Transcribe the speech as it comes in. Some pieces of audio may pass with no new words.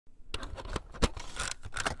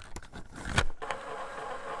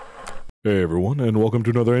Hey everyone, and welcome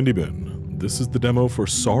to another Indie Bin. This is the demo for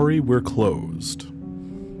Sorry We're Closed.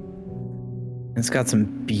 It's got some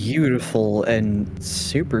beautiful and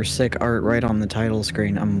super sick art right on the title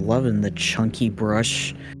screen. I'm loving the chunky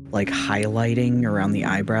brush, like highlighting around the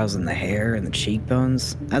eyebrows and the hair and the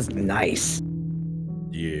cheekbones. That's nice.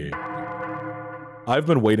 Yeah. I've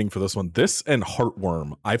been waiting for this one. This and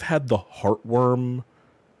Heartworm. I've had the Heartworm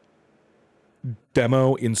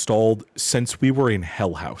demo installed since we were in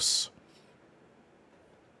Hell House.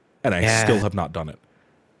 And I still have not done it.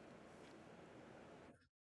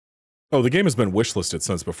 Oh, the game has been wishlisted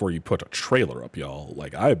since before you put a trailer up, y'all.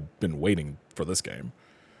 Like, I've been waiting for this game.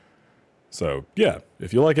 So, yeah,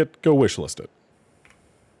 if you like it, go wishlist it.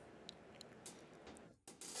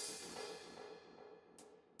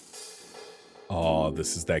 Oh,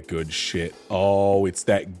 this is that good shit. Oh, it's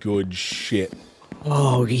that good shit.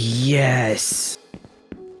 Oh, yes.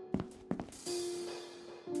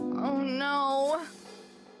 Oh, no.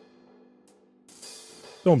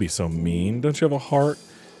 Don't be so mean. Don't you have a heart?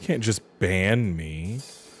 You can't just ban me.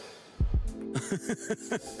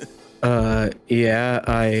 Yeah,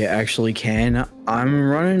 I actually can. I'm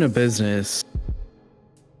running a business.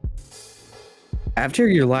 After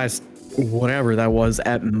your last whatever that was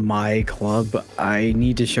at my club, I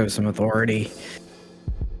need to show some authority.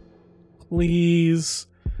 Please.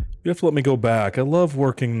 You have to let me go back. I love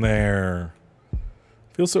working there. I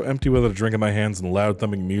feel so empty without a drink in my hands and loud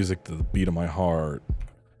thumping music to the beat of my heart.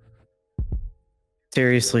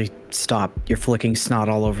 Seriously, stop. You're flicking snot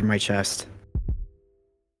all over my chest.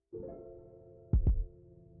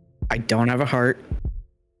 I don't have a heart,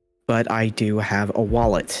 but I do have a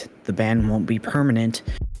wallet. The ban won't be permanent.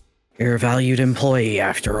 You're a valued employee,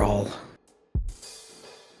 after all.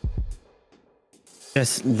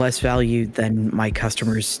 Just less valued than my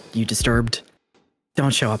customers you disturbed.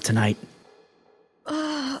 Don't show up tonight.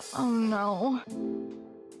 Oh, no.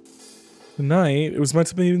 Tonight, it was meant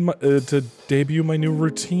to be to debut my new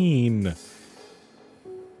routine.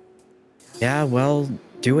 Yeah, well,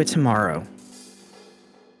 do it tomorrow.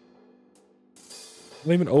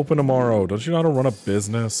 I'll even open tomorrow. Don't you know how to run a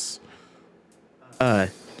business?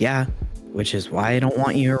 Yeah, which is why I don't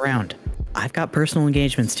want you around. I've got personal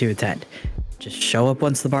engagements to attend. Just show up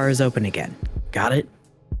once the bar is open again. Got it?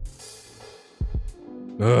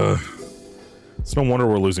 Ugh. It's no wonder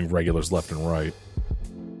we're losing regulars left and right.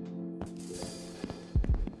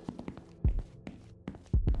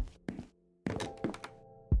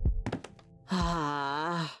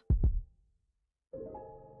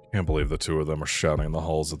 Can't believe the two of them are shouting in the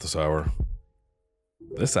halls at this hour.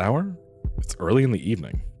 This hour? It's early in the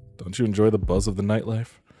evening. Don't you enjoy the buzz of the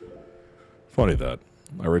nightlife? Funny that.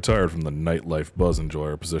 I retired from the nightlife buzz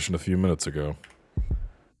enjoyer position a few minutes ago.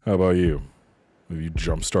 How about you? Have you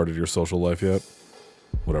jump-started your social life yet?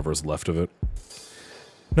 Whatever's left of it?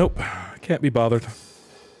 Nope. Can't be bothered.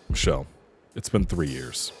 Michelle, it's been 3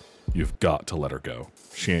 years. You've got to let her go.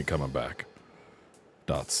 She ain't coming back.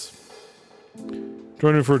 Dots.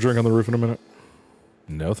 Join me for a drink on the roof in a minute?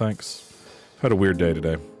 No thanks. I've had a weird day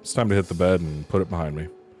today. It's time to hit the bed and put it behind me.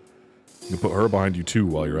 You can put her behind you too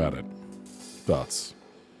while you're at it. Dots.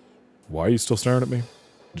 Why are you still staring at me?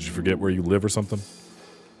 Did you forget where you live or something?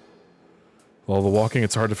 With all the walking,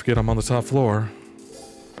 it's hard to forget I'm on the top floor.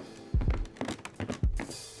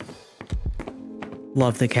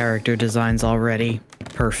 Love the character designs already.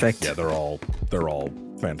 Perfect. Yeah, they're all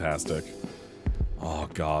fantastic. Oh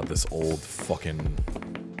god, this old fucking...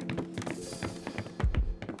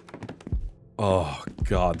 Oh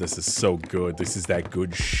god, this is so good. This is that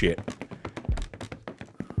good shit.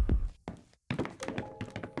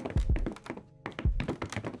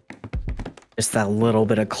 Just that little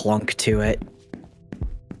bit of clunk to it.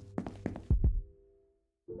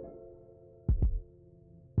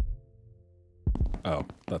 Oh,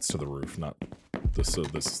 that's to the roof, not this. So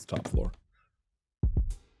this is the top floor.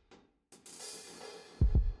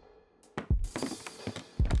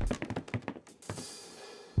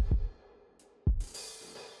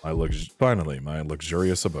 Finally, my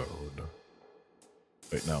luxurious abode.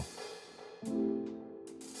 Wait, no.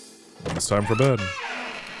 It's time for bed.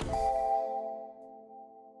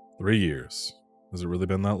 3 years. Has it really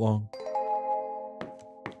been that long?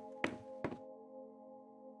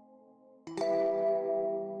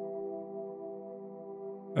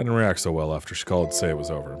 I didn't react so well after she called to say it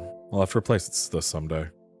was over. I'll have to replace this someday.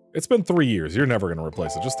 It's been 3 years. You're never going to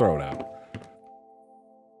replace it. Just throw it out.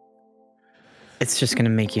 It's just gonna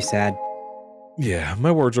make you sad. Yeah,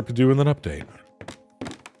 my wardrobe could do with an update.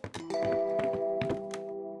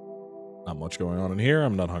 Not much going on in here.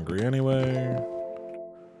 I'm not hungry anyway.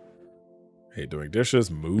 Hate doing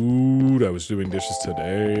dishes. Mood. I was doing dishes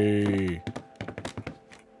today.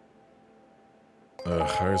 Ugh,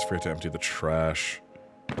 I always forget to empty the trash.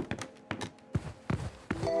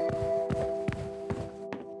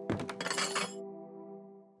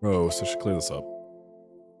 Oh, so I should clear this up.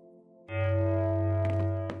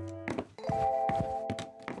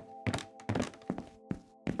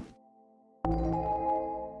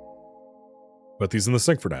 Put these in the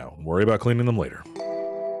sink for now. Worry about cleaning them later.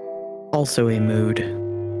 Also a mood.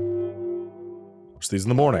 Watch these in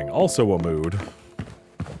the morning. Also a mood.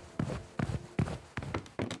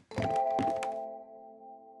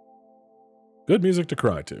 Good music to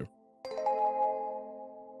cry to.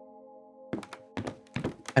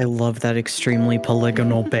 I love that extremely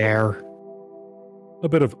polygonal bear. A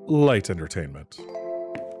bit of light entertainment.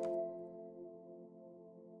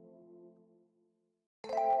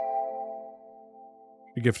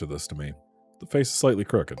 He gifted this to me. The face is slightly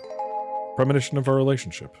crooked. Premonition of our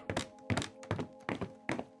relationship.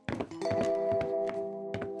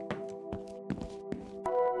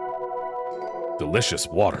 Delicious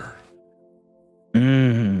water.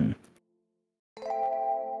 Mmm.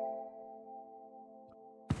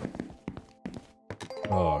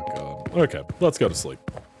 Oh, God. Okay, let's go to sleep.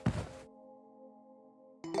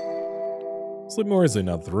 Sleep more easily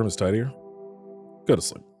now that the room is tidier. Go to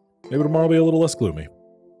sleep. Maybe tomorrow will be a little less gloomy.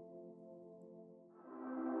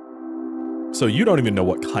 So you don't even know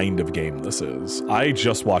what kind of game this is. I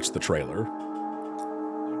just watched the trailer.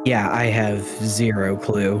 Yeah, I have zero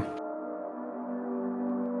clue.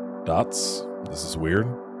 Dots. This is weird.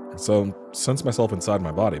 So sense myself inside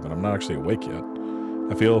my body, but I'm not actually awake yet.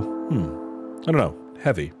 I feel, I don't know,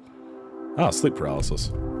 heavy. Ah, sleep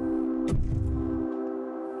paralysis.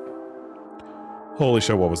 Holy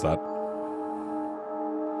shit, what was that?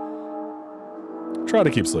 Try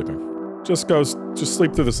to keep sleeping. Just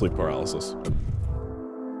sleep through the sleep paralysis.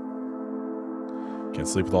 Can't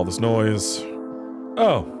sleep with all this noise.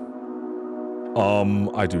 Oh.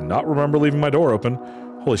 I do not remember leaving my door open.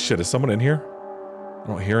 Holy shit, is someone in here? I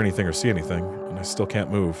don't hear anything or see anything, and I still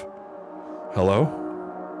can't move. Hello?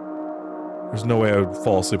 There's no way I would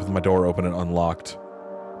fall asleep with my door open and unlocked.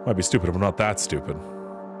 Might be stupid, but I'm not that stupid.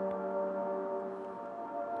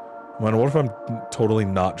 Man, what if I'm totally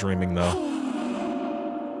not dreaming, though?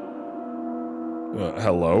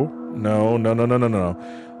 Hello? No.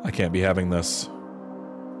 I can't be having this.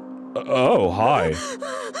 Oh, hi.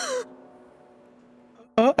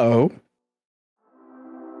 Uh-oh.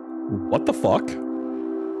 What the fuck?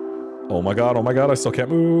 Oh my god, I still can't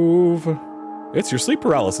move. It's your sleep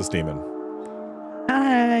paralysis demon.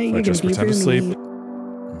 Hi, If I you're just gonna be pretend to sleep,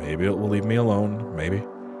 roomy. maybe it will leave me alone. Maybe.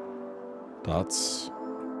 Dots.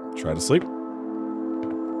 Try to sleep.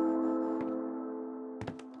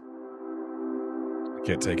 I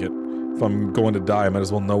can't take it. If I'm going to die, I might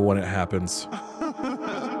as well know when it happens.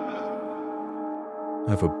 I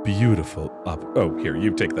have a beautiful oh, here,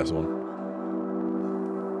 you take this one.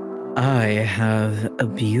 I have a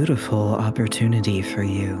beautiful opportunity for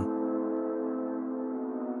you.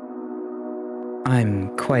 I'm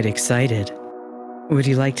quite excited. Would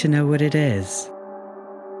you like to know what it is?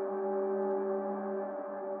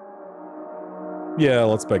 Yeah,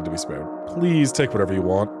 let's beg to be spared. Please take whatever you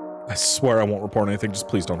want. I swear I won't report anything, just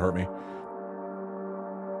please don't hurt me.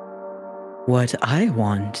 What I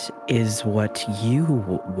want is what you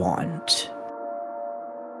want.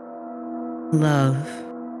 Love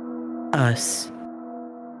us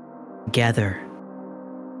together.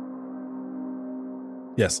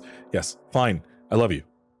 Yes, fine. I love you.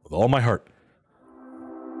 With all my heart.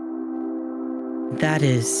 That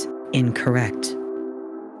is incorrect.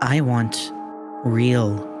 I want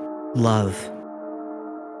real love.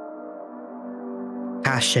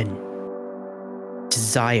 Passion.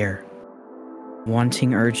 Desire.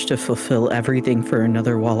 Wanting urge to fulfill everything for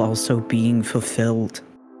another while also being fulfilled.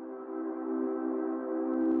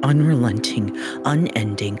 Unrelenting,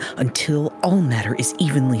 unending, until all matter is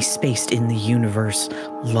evenly spaced in the universe.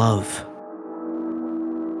 Love.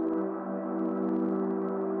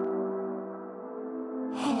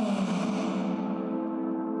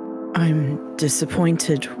 I'm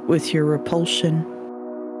disappointed with your repulsion.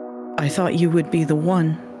 I thought you would be the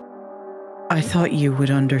one. I thought you would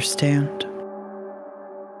understand.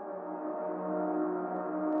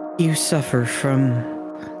 You suffer from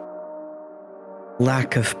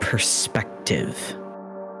lack of perspective.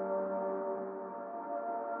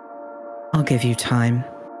 I'll give you time.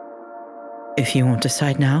 If you won't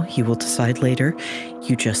decide now, you will decide later.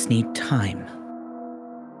 You just need time.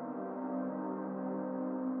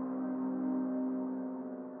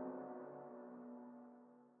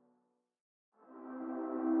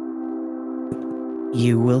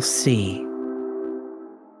 You will see.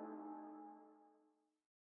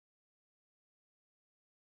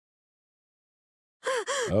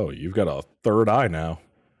 Oh, you've got a third eye now.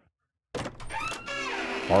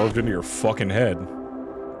 Carved into your fucking head.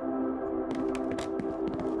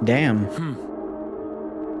 Damn.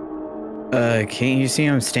 Can't you see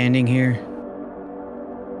I'm standing here?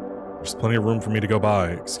 There's plenty of room for me to go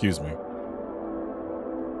by. Excuse me.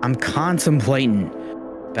 I'm contemplating.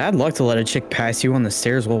 Bad luck to let a chick pass you on the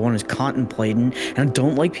stairs while one is contemplating, and I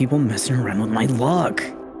don't like people messing around with my luck.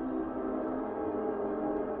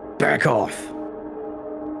 Back off.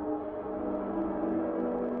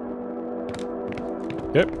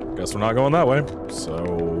 Yep, guess we're not going that way.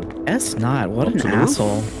 So... Guess not. What Up an to the roof?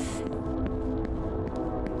 asshole.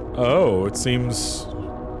 Oh, it seems...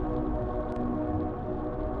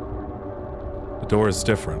 The door is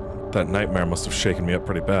different. That nightmare must have shaken me up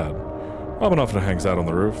pretty bad. Robin often hangs out on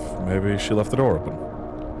the roof. Maybe she left the door open.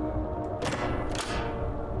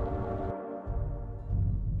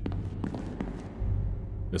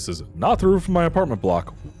 This is not the roof of my apartment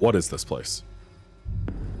block. What is this place?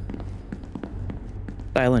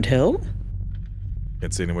 Silent Hill?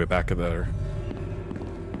 Can't see any way back there.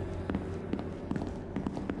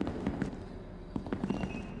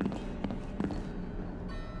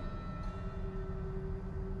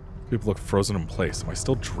 People look frozen in place. Am I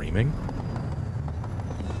still dreaming?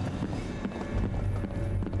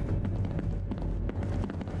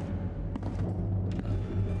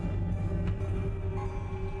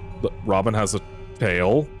 Look, Robin has a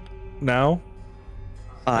tail now.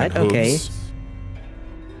 and Okay. hooves.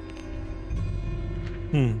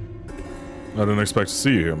 I didn't expect to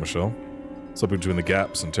see you here, Michelle. Slipping between the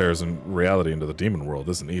gaps and tears in reality into the demon world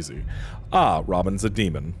isn't easy. Ah, Robin's a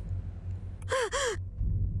demon.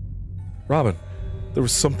 Robin, there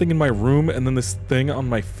was something in my room and then this thing on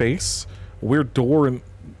my face. A weird door and...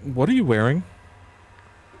 What are you wearing?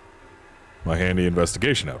 My handy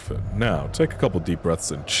investigation outfit. Now, take a couple deep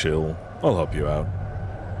breaths and chill. I'll help you out.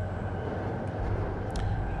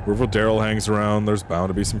 Wherever Daryl hangs around, there's bound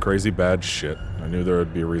to be some crazy bad shit. I knew there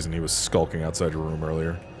would be a reason he was skulking outside your room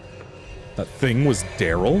earlier. That thing was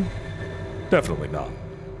Daryl? Definitely not.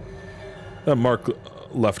 That mark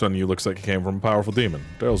left on you looks like it came from a powerful demon.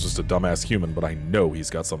 Daryl's just a dumbass human, but I know he's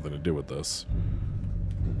got something to do with this.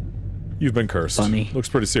 You've been cursed. Funny. Looks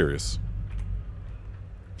pretty serious.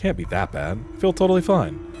 Can't be that bad. I feel totally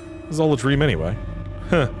fine. This is all a dream anyway.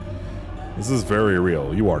 Heh. This is very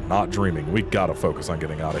real. You are not dreaming. We gotta focus on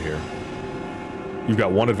getting out of here. You've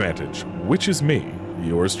got one advantage, which is me.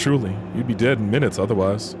 Yours truly. You'd be dead in minutes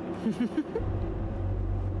otherwise.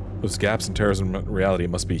 Those gaps and tears in reality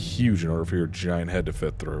must be huge in order for your giant head to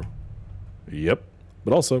fit through. Yep.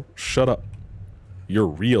 But also, shut up. Your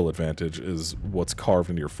real advantage is what's carved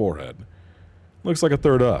into your forehead. Looks like a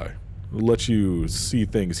third eye. It'll let you see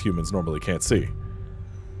things humans normally can't see.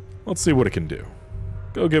 Let's see what it can do.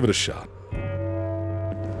 Go give it a shot.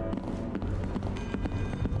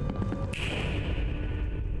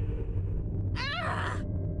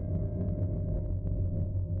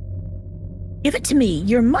 Give it to me,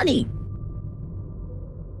 your money.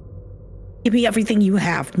 Give me everything you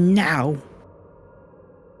have now.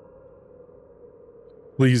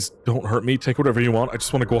 Please don't hurt me. Take whatever you want. I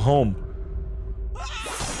just want to go home.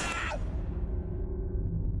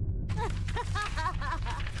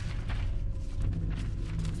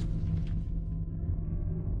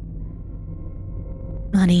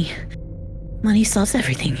 Money. Money solves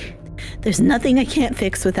everything. There's nothing I can't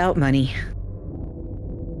fix without money.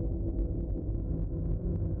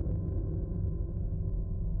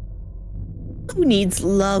 Who needs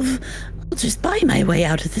love? I'll just buy my way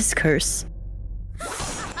out of this curse.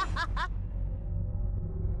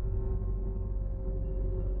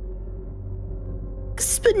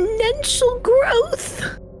 Exponential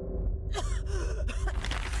growth.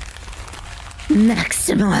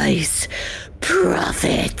 Maximize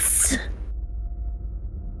profits.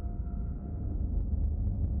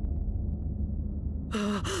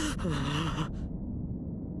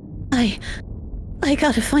 I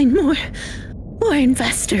gotta find more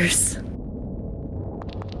investors.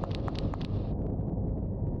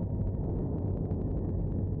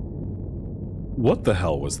 What the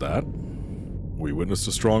hell was that? We witnessed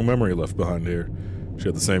a strong memory left behind here. She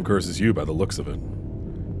had the same curse as you by the looks of it.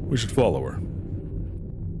 We should follow her.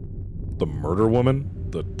 The murder woman?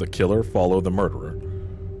 The killer follow the murderer.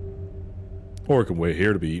 Or it can wait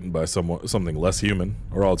here to be eaten by something less human.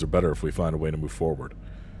 Our odds are better if we find a way to move forward.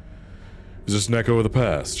 It's just an echo of the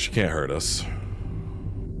past. She can't hurt us.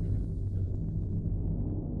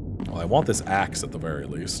 Well, I want this axe at the very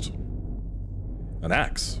least. An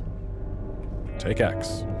axe. Take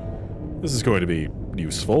X. This is going to be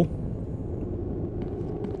useful.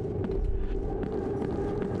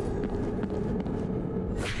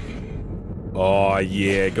 Oh,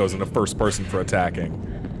 yeah, it goes into first person for attacking.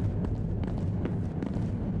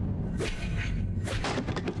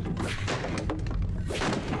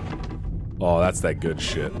 Oh, that's that good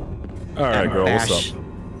shit. Alright, girl, what's up?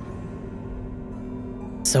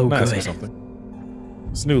 So Can I ask you good. something?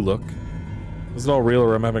 This new look. Is it all real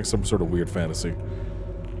or am I having some sort of weird fantasy?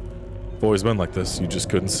 I've always been like this, you just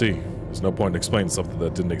couldn't see. There's no point in explaining something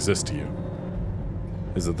that didn't exist to you.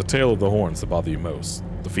 Is it the tail or the horns that bother you most?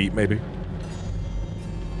 The feet, maybe?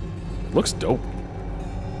 Looks dope.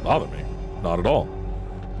 Bother me? Not at all.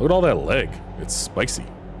 Look at all that leg. It's spicy.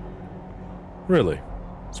 Really?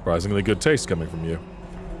 Surprisingly good taste coming from you.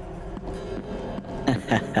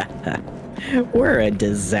 We're a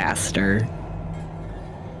disaster.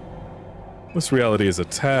 This reality is a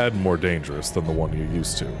tad more dangerous than the one you're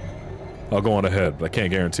used to. I'll go on ahead, but I can't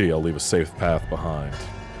guarantee I'll leave a safe path behind.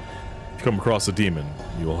 If you come across a demon,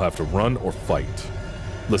 you will have to run or fight.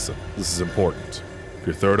 Listen, this is important. If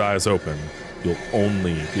your third eye is open, you'll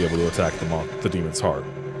only be able to attack the demon's heart.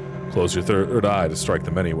 Close your third eye to strike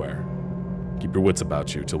them anywhere. Keep your wits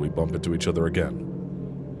about you till we bump into each other again.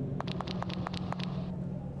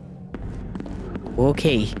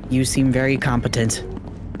 Okay, you seem very competent.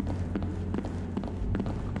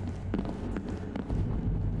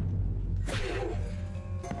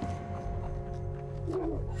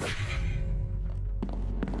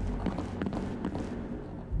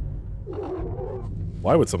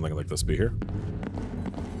 Why would something like this be here?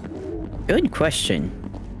 Good question.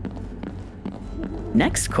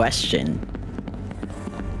 Next question.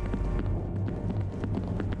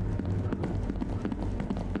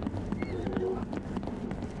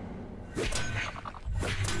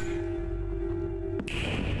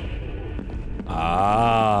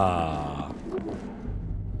 Ah.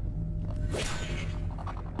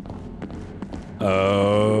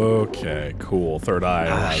 Okay, cool. Third eye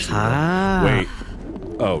allows you Aha. to... Wait.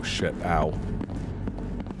 Oh, shit. Ow.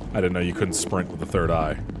 I didn't know you couldn't sprint with the third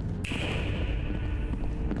eye.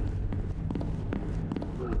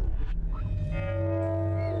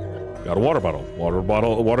 Got a water bottle.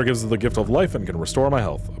 Water gives the gift of life and can restore my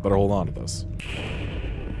health. I better hold on to this.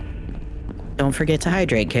 Don't forget to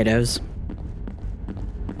hydrate, kiddos.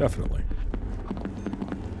 Definitely.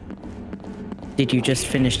 Did you just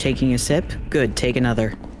finish taking a sip? Good, take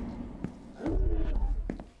another.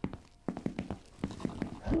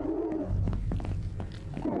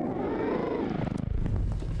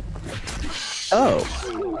 Oh,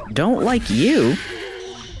 don't like you.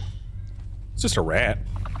 It's just a rat.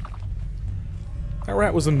 That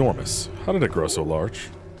rat was enormous. How did it grow so large?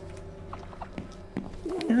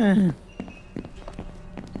 It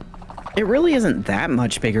really isn't that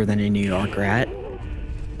much bigger than a New York rat.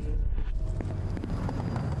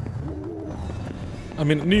 I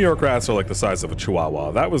mean, New York rats are like the size of a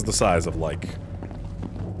chihuahua. That was the size of, like...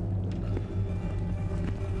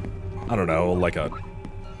 I don't know, like a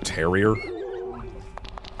terrier?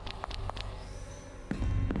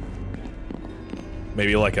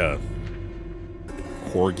 Maybe like a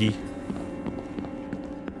corgi?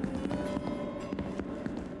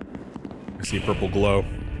 I see purple glow.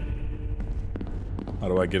 How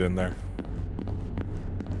do I get in there?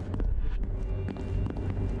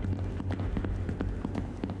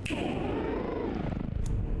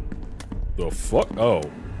 The fuck? Oh.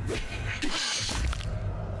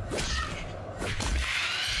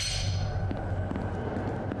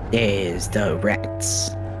 There's the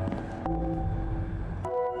rats.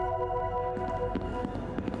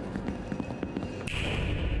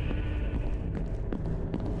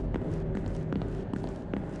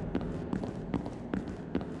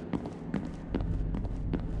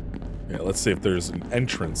 Yeah, let's see if there's an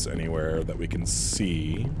entrance anywhere that we can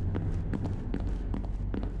see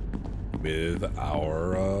with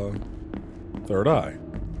our third eye.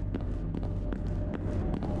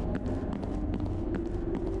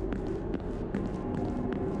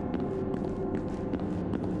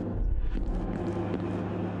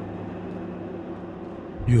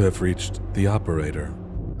 You have reached the operator.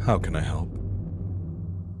 How can I help?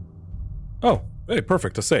 Oh, hey,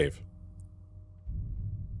 perfect, a save.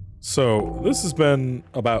 So, this has been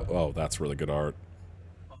about... Oh, that's really good art.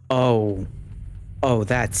 Oh. Oh,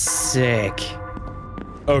 that's sick.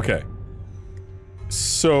 Okay.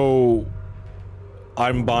 So,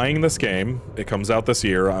 I'm buying this game. It comes out this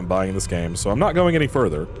year. I'm buying this game. So I'm not going any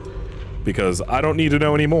further. Because I don't need to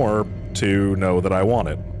know any more to know that I want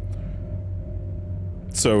it.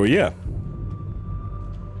 So, yeah.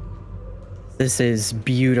 This is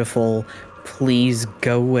beautiful. please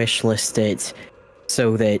go wishlist it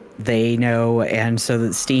so that they know and so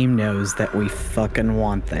that Steam knows that we fucking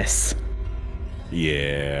want this.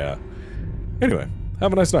 Yeah. Anyway,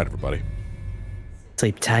 have a nice night, everybody.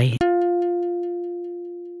 Sleep tight.